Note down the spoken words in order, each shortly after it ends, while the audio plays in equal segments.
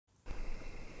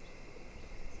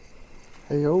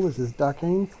Hey all, this is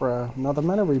Darkeen for another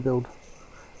Manor rebuild.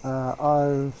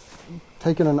 I've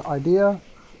taken an idea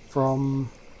from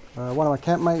one of my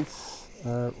campmates,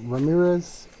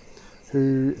 Ramirez,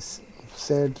 who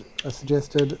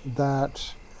suggested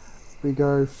that we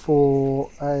go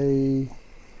for a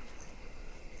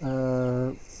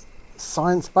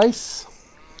science base,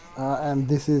 and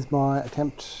this is my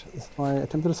attempt.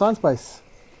 At a science base.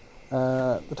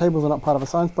 The tables are not part of a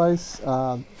science base.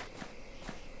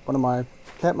 One of my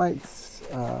campmates,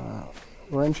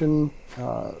 Laurentian,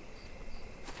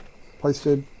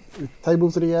 posted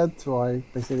tables that he had, so I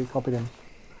basically copied him.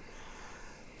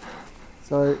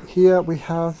 So here we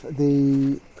have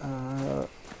the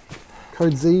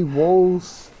Code Z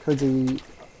walls, Code Z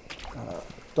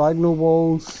diagonal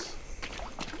walls,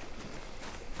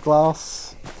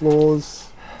 glass floors,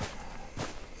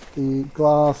 the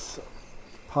glass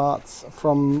parts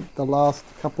from the last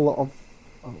couple of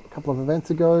events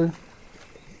ago,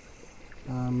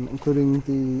 including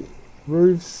the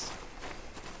roofs,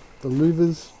 the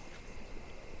louvers,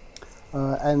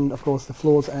 and of course the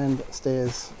floors and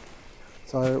stairs.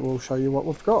 So we'll show you what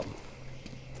we've got.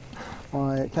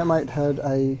 My campmate had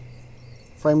a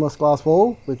frameless glass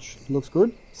wall, which looks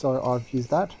good, so I've used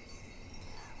that.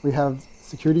 We have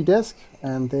security desk,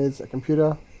 and there's a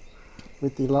computer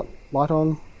with the light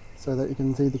on, so that you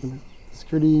can see the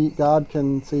security guard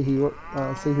can see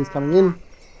who's coming in.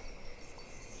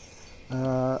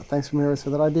 Thanks Ramirez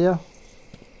for that idea.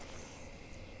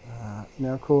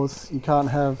 Now of course you can't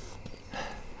have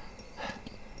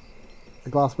a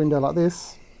glass window like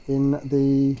this an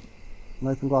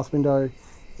open glass window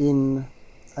in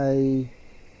a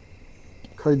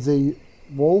Code Z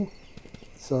wall,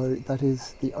 so that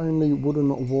is the only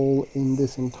wooden wall in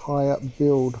this entire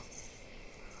build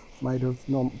made of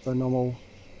the normal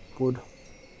wood.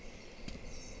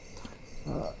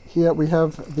 Here we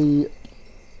have the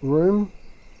room,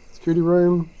 security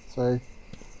room, so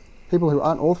people who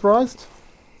aren't authorized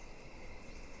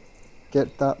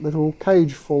get that little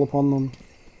cage fall upon them,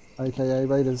 aka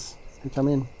raiders who come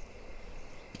in.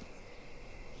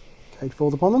 Cage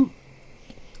falls upon them.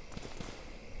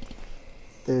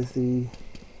 There's the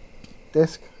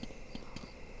desk.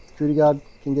 Security guard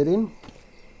can get in.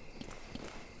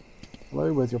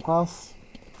 Hello, where's your pass?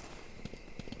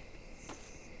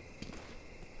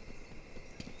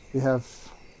 We have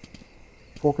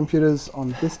 4 computers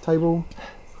on this table,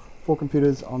 4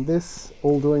 computers on this,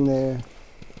 all doing their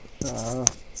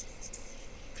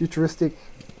futuristic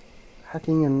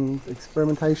hacking and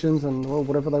experimentations and well,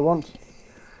 whatever they want.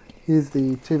 Here's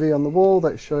the TV on the wall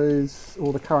that shows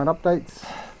all the current updates.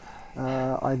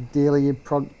 Ideally you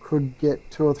could get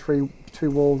 2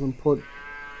 walls and put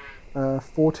 4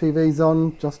 TVs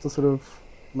on, just to sort of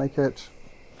make it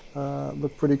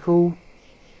look pretty cool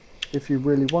if you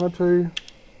really wanted to,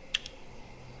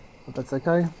 but that's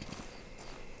okay.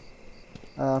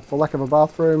 For lack of a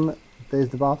bathroom, there's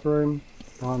the bathroom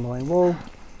behind the main wall.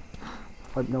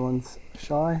 Hope no one's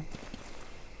shy.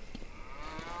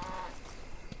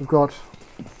 We've got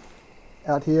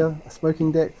out here a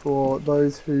smoking deck for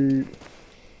those who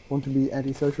want to be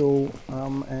antisocial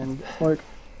and smoke,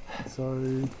 so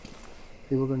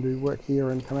people are going to do work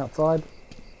here and come outside.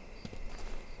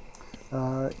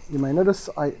 You may notice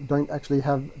I don't actually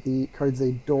have the Code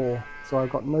Z door, so I've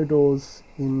got no doors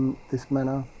in this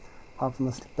manor apart from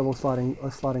the double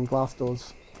sliding glass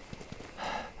doors.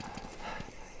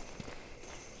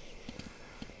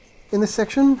 In this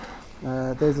section,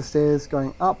 there's the stairs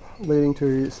going up, leading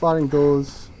to sliding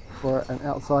doors for an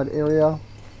outside area.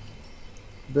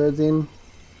 Birds in.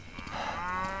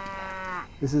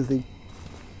 This is the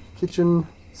kitchen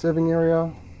serving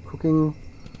area, cooking,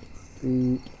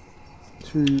 the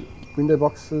 2 window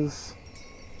boxes,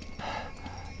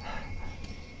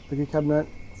 liquor cabinet,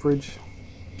 fridge,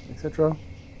 etc.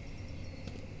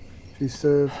 to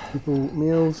serve people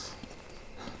meals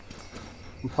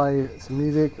and play some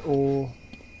music or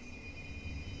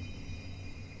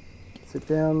sit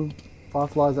down.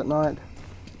 Fireflies at night,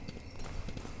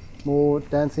 more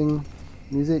dancing,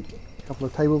 music, a couple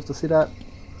of tables to sit at,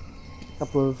 a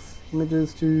couple of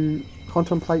images to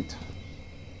contemplate,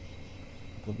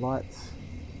 the lights.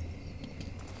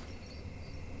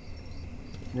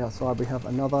 On the outside we have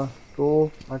another door.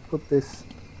 I put the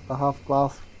half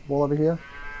glass wall over here.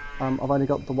 I've only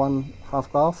got the one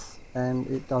half glass, and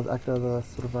it does act as a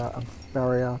sort of a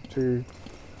barrier to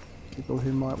people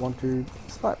who might want to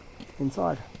smoke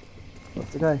inside.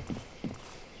 That's okay.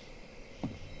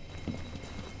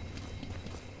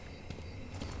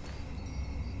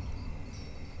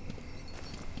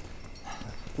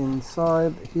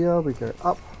 Inside here we go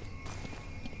up,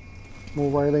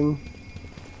 more railing,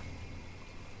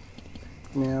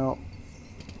 Now,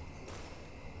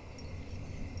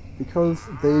 because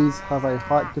these have a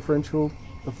height differential,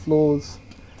 the floors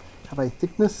have a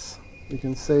thickness. You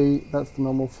can see that's the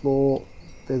normal floor.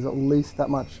 There's at least that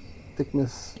much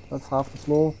thickness, that's half the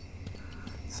floor.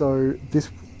 So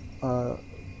this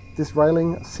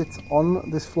railing sits on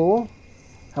this floor.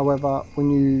 However, when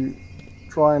you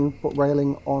try and put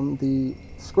railing on the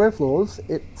square floors,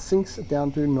 it sinks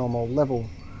down to normal level.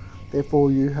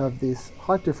 Therefore, you have this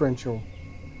height differential.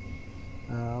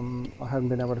 I haven't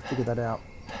been able to figure that out,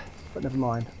 but never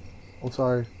mind.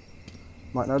 Also, you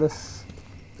might notice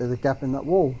there's a gap in that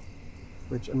wall,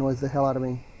 which annoys the hell out of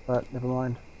me, but never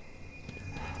mind.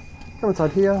 Come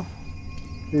inside here.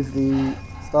 Here's the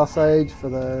star sage for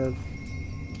the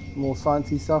more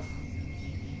sciencey stuff.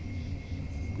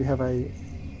 We have a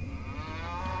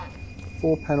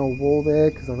 4-panel wall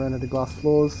there because I ran out of glass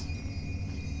floors.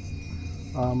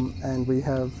 And we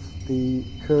have the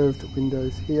curved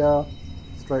windows here,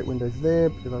 straight windows there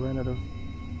because I ran out of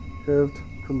curved,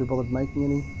 couldn't be bothered making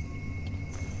any.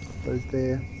 Those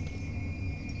there.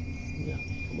 Yeah,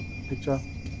 picture.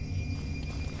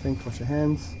 Drink, wash your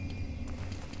hands.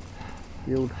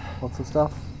 Build lots of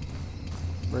stuff.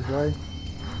 Rosé.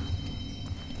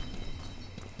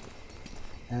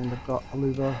 And I've got a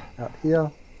louver out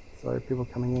here, so people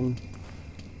coming in.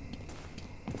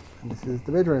 And this is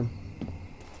the bedroom.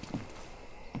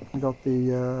 I got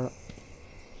the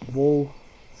wall,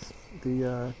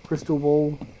 the crystal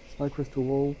wall, snow crystal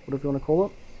wall, whatever you want to call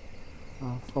it,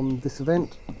 from this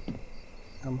event.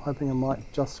 I'm hoping I might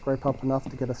just scrape up enough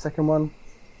to get a second one.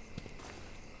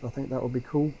 I think that would be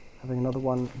cool, having another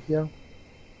one here.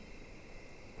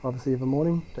 Privacy of a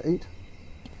morning to eat.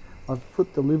 I've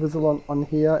put the louvers on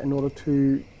here in order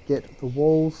to get the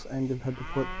walls, and I've had to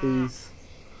put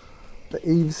the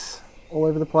eaves all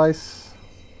over the place,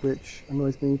 which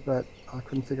annoys me, but I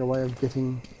couldn't figure a way of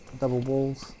getting the double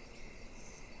walls,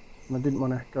 and I didn't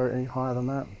want to go any higher than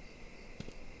that.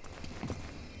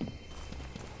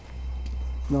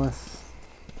 Nice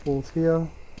walls here,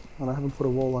 and I haven't put a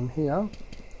wall on here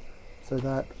so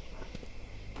that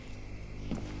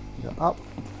you go up,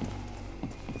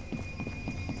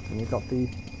 and you've got the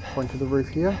point of the roof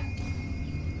here.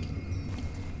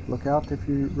 Look out if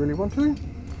you really want to.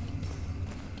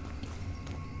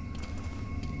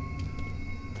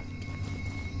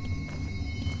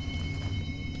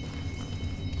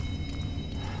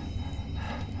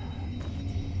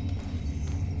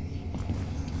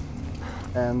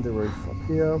 And the roof up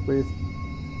here with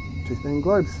 2 spinning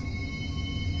globes.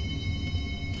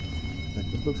 That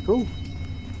just looks cool.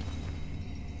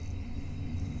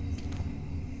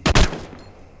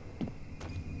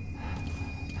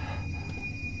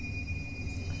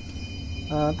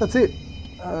 That's it.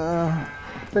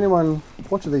 If anyone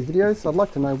watches these videos, I'd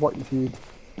like to know what you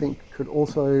think could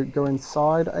also go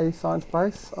inside a science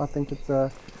base. I think it's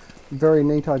a very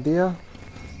neat idea.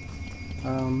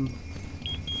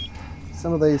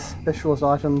 Some of these specialist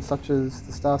items, such as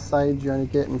the star sage, you only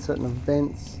get in certain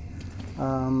events.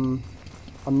 I'm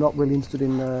not really interested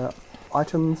in the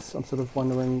items. I'm sort of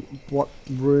wondering what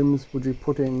rooms would you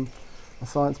put in a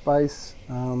science base.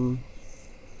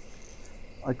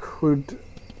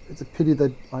 It's a pity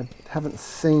that I haven't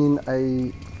seen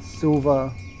a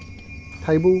silver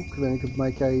table, because then you could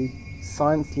make a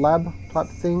science lab type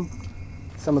thing.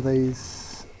 Some of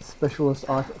these specialist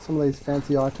items, some of these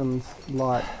fancy items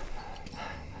like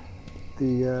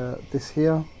this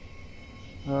here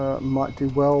might do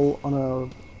well on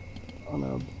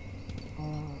a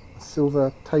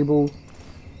silver table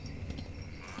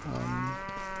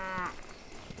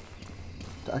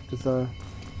to act as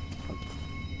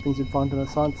things you'd find in a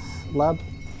science lab.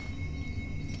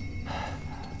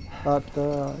 But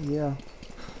yeah,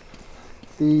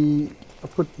 I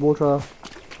put water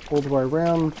all the way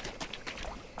around.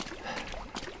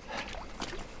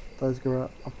 Those go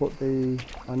up. I put the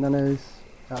nanos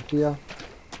out here,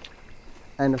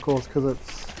 and of course, because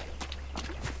it's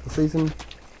the season,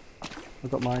 I've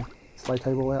got my sleigh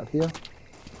table out here.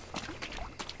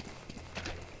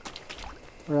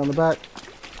 Around the back,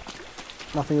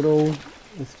 nothing at all.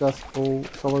 It's just all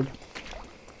solid.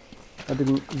 I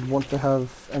didn't want to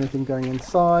have anything going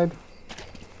inside.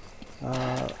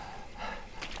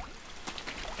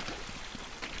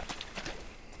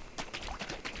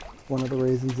 One of the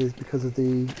reasons is because of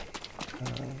the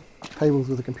tables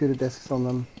with the computer desks on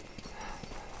them.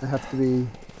 They have to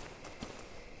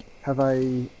have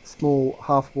a small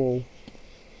half wall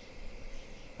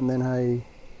and then a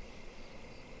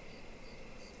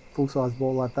full-size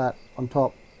wall like that on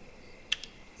top.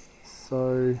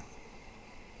 So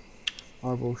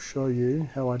I will show you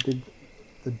how I did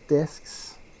the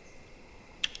desks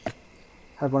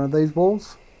have one of these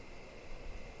walls.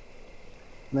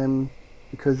 And then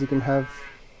because you can have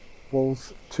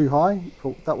walls too high,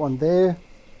 put that one there,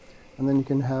 and then you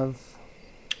can have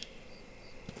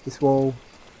this wall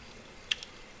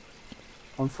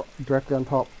directly on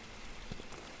top.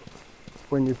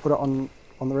 When you put it on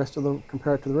the rest of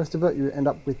compare it to the rest of it, you end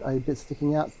up with a bit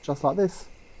sticking out just like this.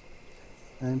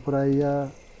 And put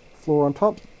a floor on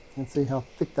top, and see how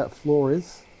thick that floor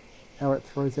is, how it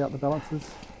throws out the balances,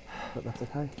 but that's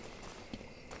okay.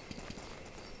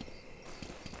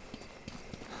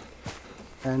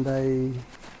 And a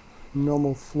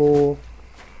normal floor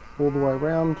all the way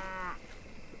around.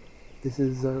 This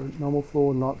is a normal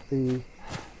floor, not the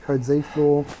Code Z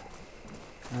floor,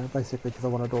 basically because I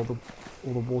wanted all the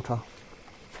water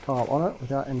tile on it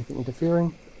without anything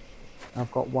interfering.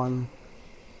 I've got one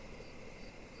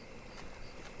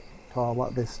tile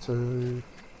like this to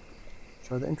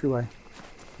show the entryway.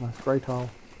 Nice grey tile.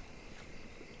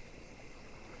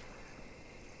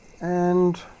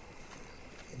 And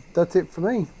that's it for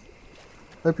me.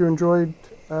 Hope you enjoyed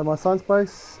my science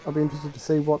base. I'll be interested to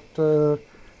see what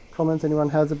comments anyone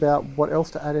has about what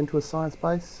else to add into a science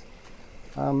base.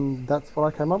 That's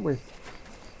what I came up with.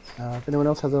 If anyone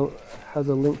else has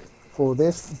a link for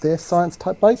their science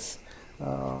type base,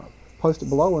 post it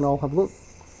below and I'll have a look.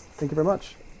 Thank you very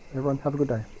much. Everyone have a good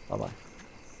day. Bye bye.